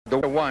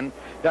1.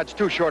 That's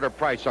too short a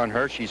price on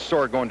her. She's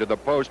sore going to the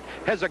post.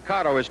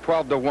 Hezikato is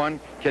 12-1.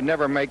 Can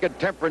never make it.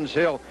 Temperance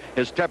Hill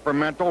is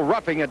temperamental.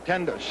 Roughing at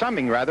 10 to,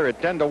 Summing rather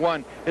at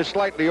 10-1 is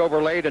slightly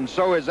overlaid, and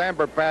so is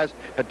Amber Pass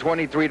at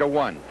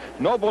 23-1.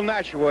 Noble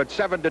Nashua at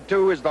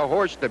 7-2 is the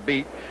horse to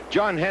beat.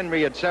 John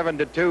Henry at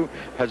 7-2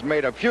 has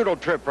made a futile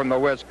trip from the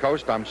West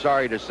Coast, I'm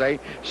sorry to say.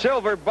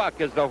 Silver Buck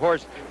is the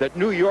horse that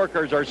New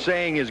Yorkers are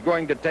saying is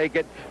going to take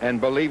it,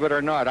 and believe it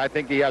or not, I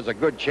think he has a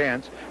good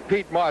chance.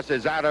 Pete Moss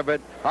is out of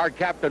it. Our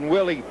Captain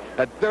Willie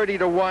at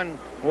 30-1,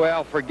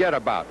 well, forget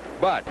about.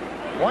 But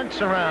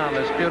once around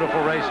this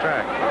beautiful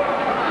racetrack.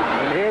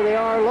 And here they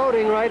are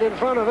loading right in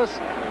front of us.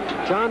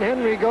 John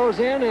Henry goes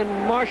in, and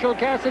Marshall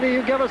Cassidy,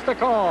 you give us the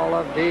call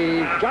of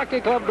the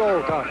Jockey Club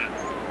Gold Cup.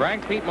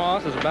 Frank Pete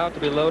Moss is about to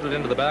be loaded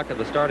into the back of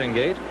the starting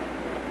gate.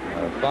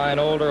 A fine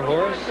older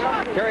horse.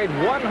 Carried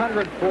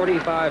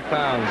 145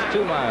 pounds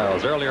 2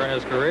 miles earlier in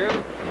his career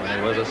when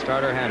he was a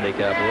starter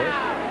handicap horse.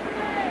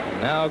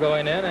 And now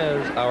going in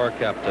is our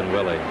Captain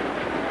Willie.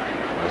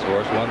 This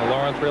horse won the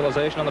Lawrence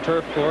Realization on the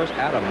turf course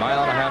at 1.5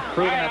 miles,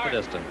 proven at the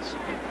distance.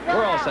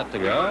 We're all set to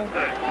go.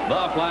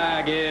 The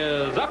flag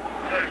is up.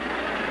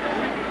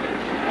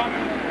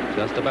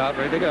 Just about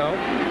ready to go.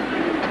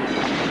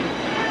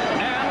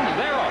 And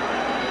they're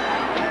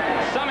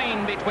off.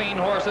 Summing between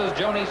horses.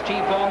 Joni's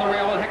Chief on the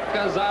rail with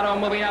Heckazato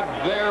moving up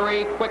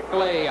very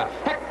quickly.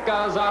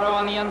 Heckazato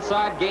on the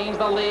inside gains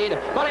the lead,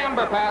 but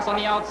Amber Pass on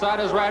the outside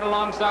is right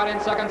alongside. In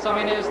second,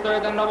 Summing is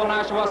third, then Noble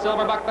Nashua,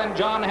 Silverbuck, then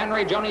John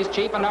Henry, Joni's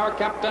Chief, and our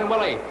Captain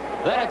Willie.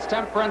 Then it's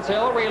Temperance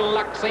Hill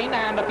relaxing,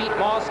 and Pete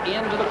Moss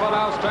into the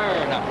clubhouse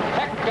turn.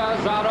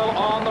 Heckazato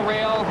on the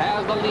rail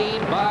has the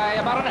lead by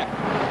about a neck.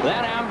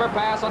 Then Amber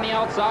Pass on the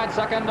outside,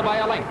 second by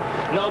a length.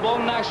 Noble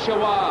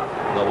Nashua,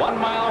 the 1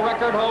 mile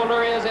record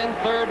holder, is in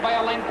third by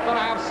a length and a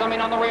half. Summing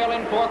on the rail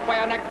in fourth by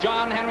a neck.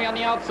 John Henry on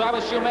the outside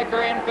with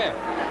Shoemaker in fifth.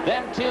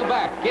 Then 2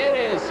 back. It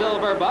is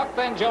Silverbuck,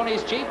 then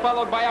Joni's Chief,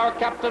 followed by our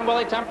Captain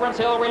Willie. Temperance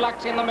Hill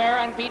relaxing the mare,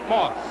 and Pete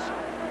Moss.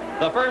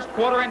 The first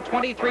quarter in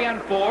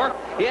 23-4.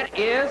 It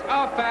is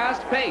a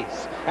fast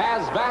pace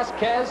as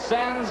Vasquez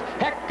sends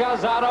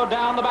Heckazato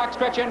down the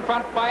backstretch in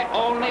front by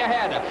only a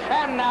head.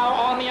 And now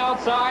on the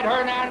outside,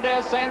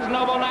 Hernandez sends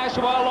Noble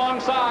Nashua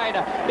alongside.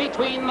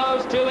 Between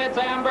those two, it's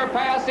Amber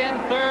Pass in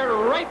third,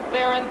 right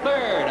there in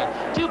third.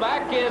 2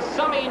 back is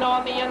Summing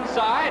on the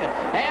inside,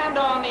 and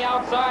on the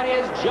outside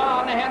is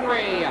John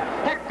Henry.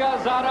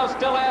 Heckazato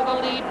still has the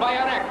lead by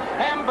a neck.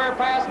 Amber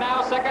Pass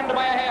now second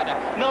by a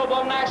head.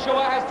 Noble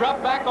Nashua has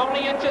dropped back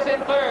only inches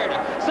in third.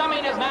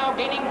 Summing is now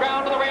gaining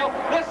ground to the rail.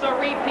 This is a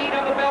repeat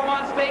of the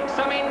Belmont Stakes.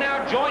 Summing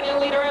now joining the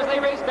leader as they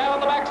race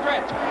down the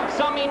backstretch.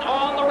 Summing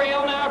on the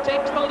rail now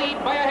takes the lead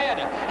by a head.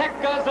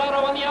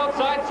 Heckazato on the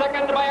outside,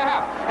 second by a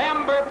half.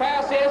 Amber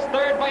Pass is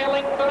third by a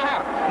length and a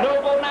half.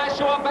 Noble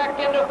Nashua back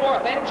into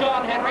fourth. Then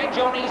John Henry,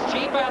 Joni's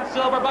Chief, and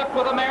Silverbuck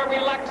with the mare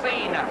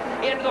relaxing.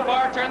 Into the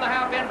far turn, the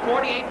half in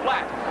 48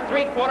 flat.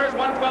 3/4,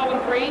 112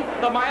 and 3.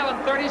 The mile in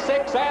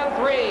 36 and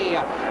 3.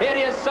 It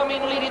is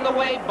Summing leading the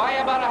way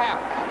by about a half.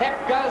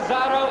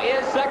 Heckazato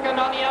is second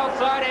on the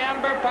outside.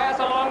 Amber Pass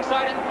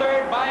alongside in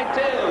third by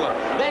 2.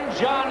 Then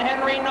John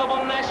Henry,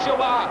 Noble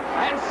Nashua,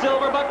 and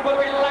Silverbuck with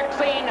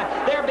relaxing.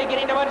 They're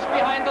beginning to bunch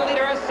behind the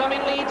leader as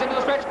Summing leads into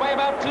the stretch by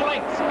about 2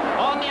 lengths.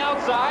 On the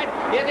outside,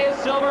 it is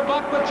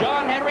Silverbuck with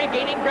John Henry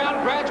gaining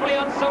ground gradually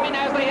on Summing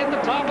as they hit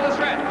the top of the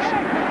stretch.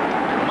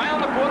 Mile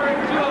and a quarter in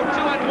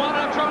 2:02 and 1,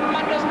 a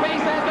tremendous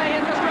pace as they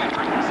hit the stretch.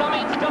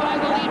 Summing still has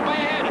the lead by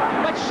a head,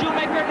 but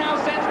Shoemaker now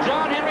sends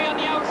John Henry on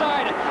the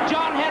outside.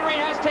 John Henry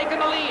has taken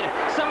the lead.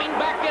 Summing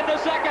back into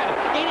second.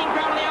 Gaining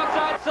ground on the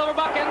outside,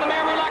 Silverbuck and the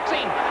mare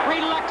relaxing.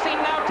 Relaxing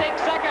now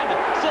takes second.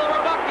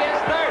 Silverbuck is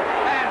third.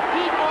 And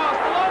Pete Moss,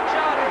 the long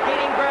shot, is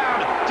gaining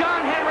ground.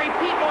 John Henry,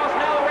 Pete Moss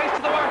now the race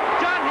to the wire.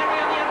 John Henry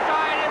on the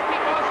inside is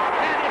Pete Moss.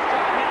 And it's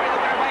John Henry, the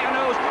winner by a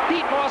nose.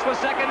 Pete Moss was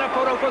second. A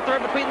photo for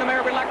third between the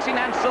mare relaxing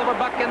and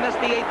Silverbuck in this,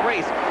 the 8th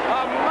race.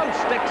 A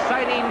most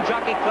exciting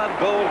Jockey Club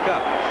Gold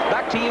Cup.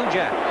 Back to you,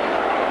 Jack.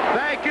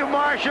 Thank you,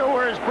 Marshall.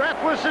 We're as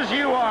breathless as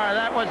you are.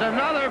 That was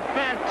another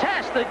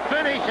fantastic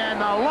finish,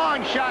 and the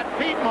long shot,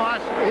 Pete Moss,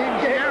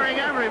 scaring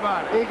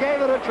everybody. He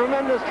gave it a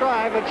tremendous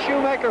try, but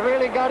Shoemaker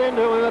really got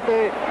into him at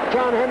the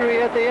John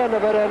Henry at the end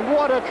of it, and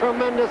what a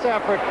tremendous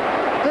effort.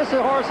 This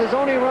horse has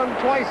only run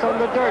twice on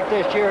the dirt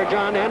this year,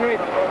 John Henry,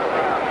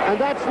 and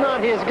that's not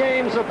his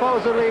game,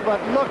 supposedly,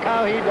 but look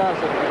how he does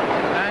it.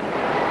 And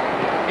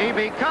he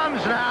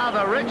becomes now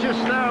the richest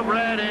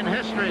thoroughbred in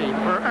history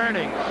for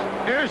earnings.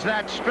 Here's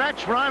that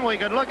stretch run. We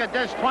could look at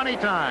this 20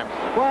 times.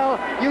 Well,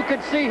 you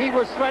could see he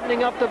was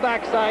threatening up the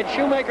backside.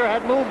 Shoemaker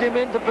had moved him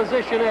into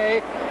position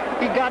A.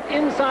 He got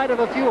inside of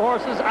a few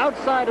horses,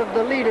 outside of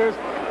the leaders,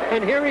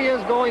 and here he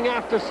is going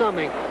after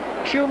Summing.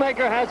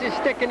 Shoemaker has his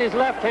stick in his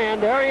left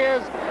hand. There he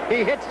is.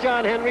 He hits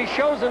John Henry,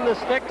 shows him the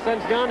stick,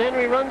 since John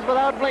Henry runs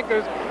without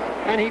blinkers,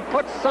 and he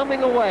puts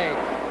Summing away.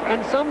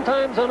 And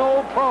sometimes an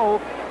old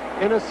pro,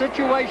 in a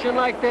situation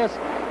like this,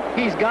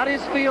 he's got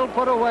his field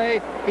put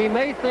away. He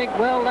may think,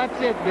 well, that's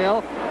it,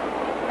 Bill.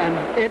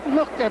 And it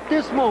looked at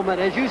this moment,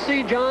 as you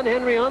see John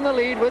Henry on the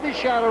lead with his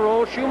shadow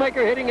roll,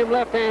 Shoemaker hitting him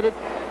left-handed.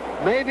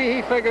 Maybe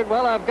he figured,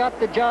 well, I've got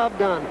the job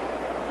done.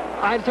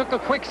 I took a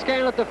quick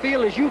scan at the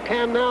field, as you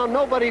can now.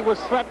 Nobody was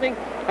threatening.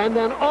 And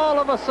then all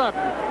of a sudden,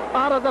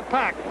 out of the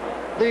pack,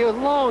 the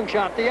long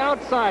shot, the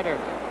outsider,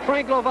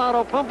 Frank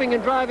Lovato pumping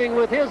and driving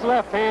with his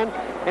left hand.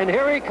 And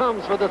here he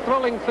comes for the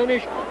thrilling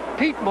finish.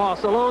 Pete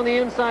Moss along the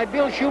inside.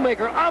 Bill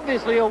Shoemaker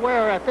obviously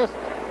aware at this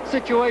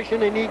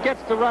situation, and he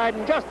gets to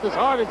riding just as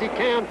hard as he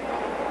can.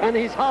 And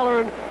he's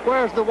hollering,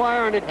 where's the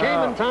wire? And it came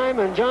in time,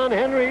 and John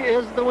Henry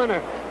is the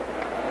winner.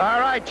 All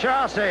right,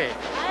 Chelsea.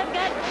 I've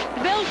got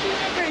Bill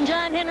Shoemaker and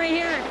John Henry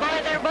here, and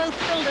boy, they're both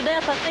thrilled to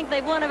death. I think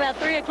they've won about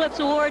 3 Eclipse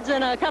Awards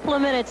in a couple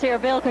of minutes here,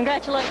 Bill.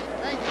 Congratulations.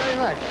 Thanks very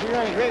much. You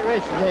ran a great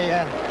race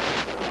today.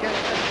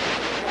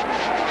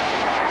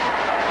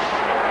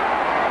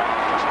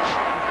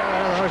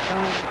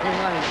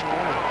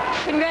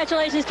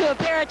 Congratulations to a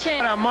pair of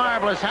champions.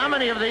 Marvelous. How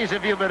many of these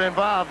have you been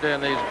involved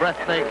in, these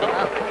breathtaking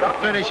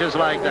finishes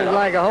like that?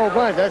 Like a whole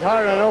bunch. That's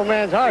harder than an old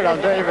man's heart,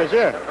 I'll tell you for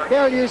sure.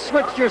 Bill, you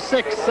switched your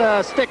sticks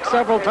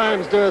several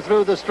times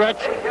through the stretch.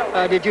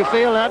 Did you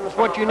feel that was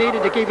what you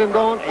needed to keep him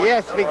going?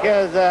 Yes,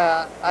 because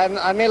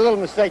I made a little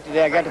mistake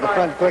today. I got to the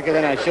front quicker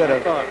than I should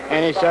have.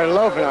 And he started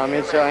loafing on me,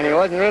 and he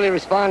wasn't really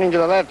responding to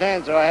the left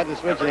hand, so I had to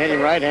switch and hit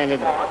him right-handed.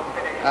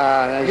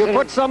 You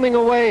put Summing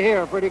away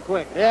here pretty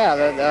quick. Yeah,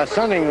 the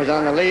Summing was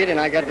on the lead,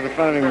 and I got to the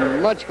front of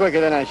him much quicker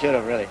than I should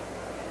have, really.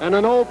 And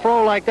an old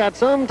pro like that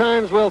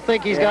sometimes will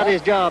think he's got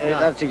his job done.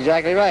 That's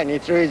exactly right. And he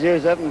threw his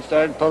ears up and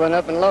started pulling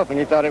up and loafing.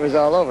 He thought it was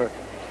all over.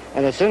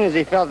 And as soon as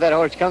he felt that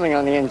horse coming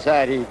on the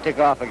inside, he took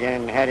off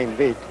again and had him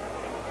beat.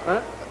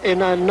 In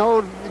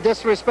no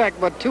disrespect,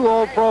 but 2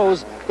 old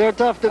pros, they're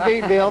tough to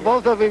beat, Bill.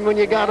 Both of them, when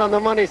you got on the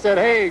money, said,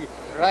 hey.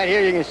 Right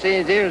here you can see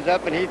his ears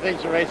up, and he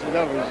thinks the race is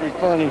over. He's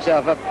pulling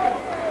himself up.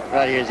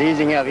 Right here, he's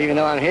easing up. Even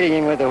though I'm hitting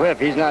him with the whip,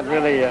 he's not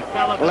really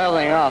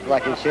leveling off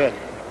like he should.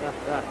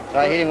 So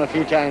I hit him a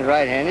few times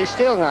right hand. He's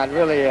still not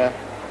really,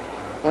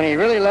 when he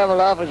really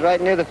leveled off was right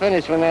near the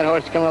finish when that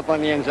horse come up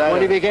on the inside.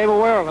 When he became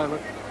aware of him.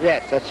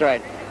 Yes, that's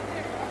right.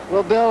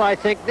 Well, Bill, I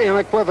think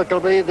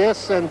unequivocally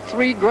this and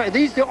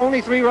these the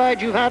only 3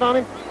 rides you've had on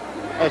him?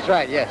 That's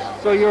right,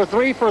 yes. So you're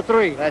 3 for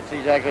 3. That's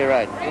exactly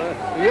right.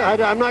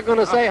 I'm not going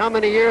to say how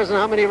many years and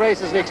how many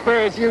races and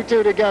experience you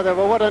two together,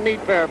 but what a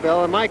neat pair,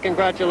 Bill, and my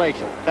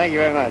congratulations. Thank you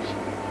very much.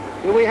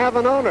 Do we have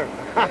an owner?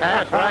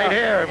 That's right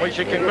here. We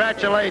should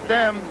congratulate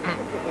them.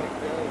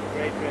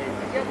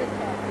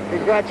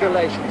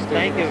 Congratulations.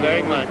 Thank you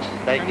very much.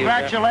 Thank you.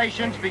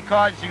 Congratulations,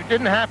 because you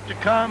didn't have to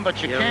come,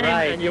 but you came,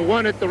 right. and you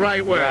won it the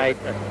right way. Right.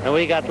 And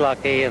we got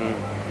lucky, and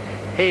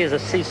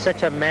he's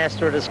such a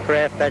master of his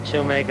craft, that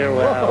Shoemaker.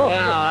 Wow.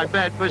 Well, I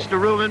bet.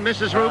 Mr. Rubin,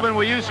 Mrs. Rubin,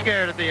 were you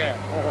scared at the end?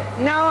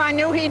 No, I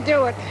knew he'd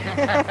do it.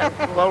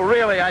 Well,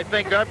 really, I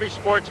think every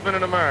sportsman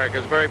in America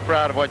is very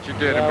proud of what you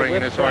did in bringing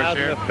this horse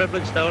here. We're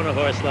privileged to own a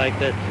horse like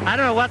this. I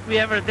don't know what we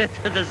ever did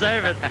to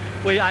deserve it.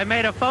 I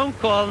made a phone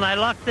call, and I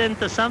lucked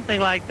into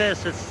something like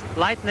this. It's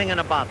lightning in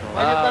a bottle.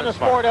 Well, you've been a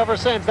sport ever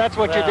since. That's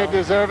what you did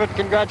deserve it.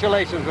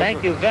 Congratulations.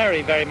 Thank you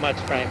very, very much,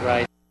 Frank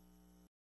Wright.